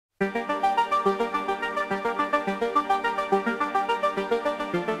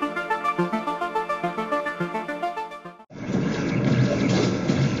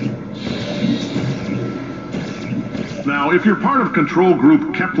Now, if you're part of control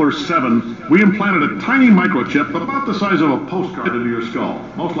group Kepler 7, we implanted a tiny microchip about the size of a postcard into your skull.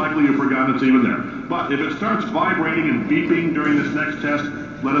 Most likely you've forgotten it's even there. But if it starts vibrating and beeping during this next test,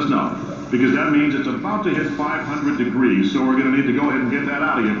 let us know. Because that means it's about to hit 500 degrees, so we're going to need to go ahead and get that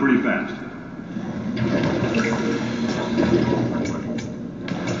out of you pretty fast.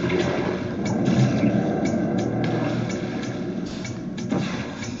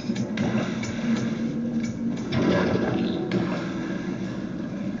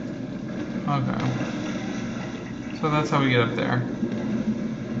 Okay. So that's how we get up there.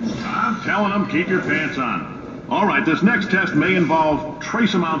 I'm telling them, keep your pants on. All right, this next test may involve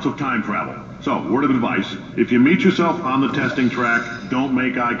trace amounts of time travel. So, word of advice, if you meet yourself on the testing track, don't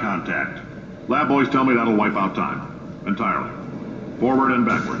make eye contact. Lab boys tell me that'll wipe out time. Entirely. Forward and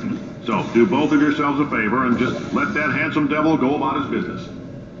backward. So, do both of yourselves a favor and just let that handsome devil go about his business.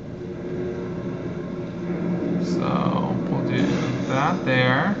 So, we'll do that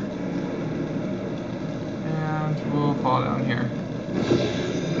there. And we'll fall down here.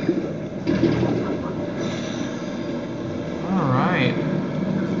 Alright.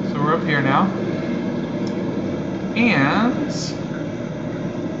 So we're up here now. And...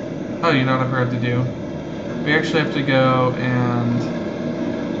 oh, you know what I forgot to do? We actually have to go and...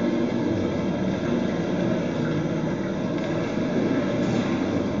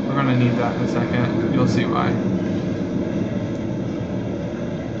 we're going to need that in a second. You'll see why.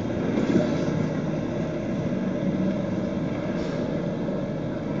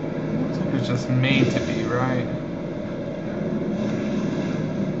 Looks like it's just made to be, right?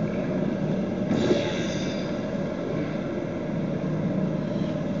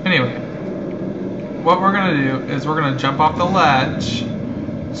 Anyway, what we're going to do is we're going to jump off the ledge.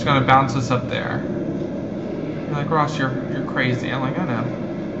 It's going to bounce us up there. You're like, Ross, you're crazy. I'm like, I know.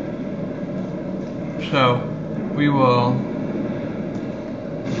 So, we will...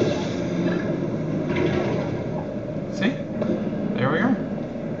 see? There we are.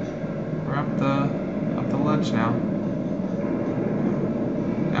 We're up the ledge now.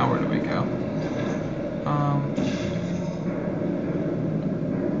 Now where do we go?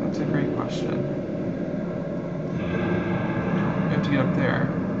 That's a great question. We have to get up there.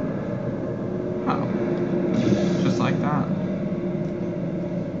 Oh. Just like that.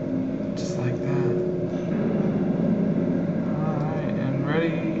 Just like that. Alright, and ready,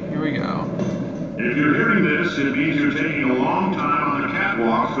 here we go. If you're hearing this, it means you're taking a long time on the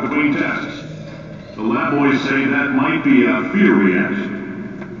catwalks between tests. The lab boys say that might be a fear reaction.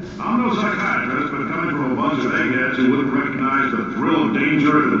 I'm no psychiatrist, but coming from a bunch of eggheads who wouldn't recognize the thrill of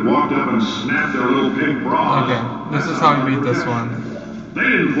danger if it walked up and snapped their little pink bras. Okay, this is how we beat this one. They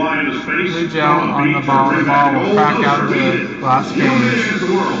didn't fly into space. Blue gel on the ball will crack out the glass You cage. against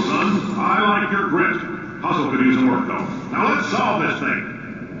the world, son. I like your grit. Hustle could use some work, though. Now let's solve this thing.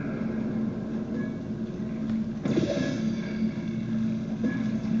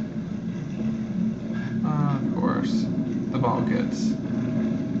 Of course, the ball gets.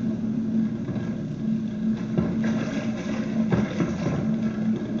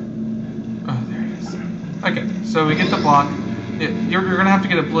 Oh, there he is. Okay, so we get the block. You're going to have to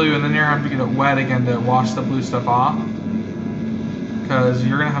get it blue, and then you're going to have to get it wet again to wash the blue stuff off. Because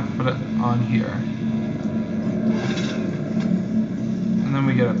you're going to have to put it on here. And then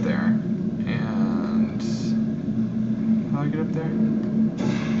we get up there. And... how do I get up there?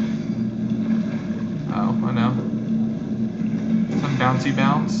 Oh, I know. Some bouncy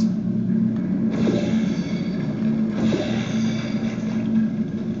bounce.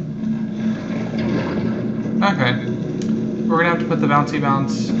 Okay. We're going to have to put the bouncy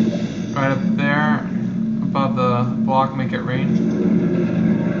bounce right up there, above the block, make it rain.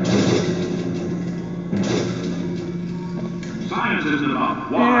 Science isn't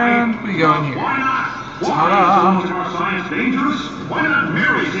about why. And we go in here. Why not? Why is so much of our science dangerous? Why not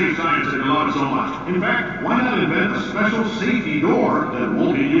Mary save science that you love so much? In fact, why not invent a special safety door that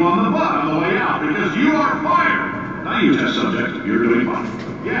won't hit you on the butt on the way out? Because you are fired. Now you test subject, you're doing fine.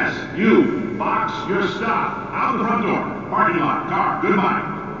 Yes, you. Box your stuff. Out the front door. Parking lot. Car. Goodbye.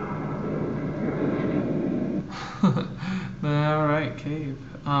 Alright, cave.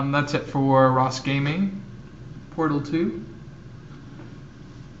 That's it for Ross Gaming. Portal 2.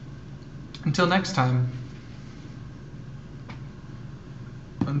 Until next time.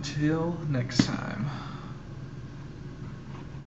 Until next time.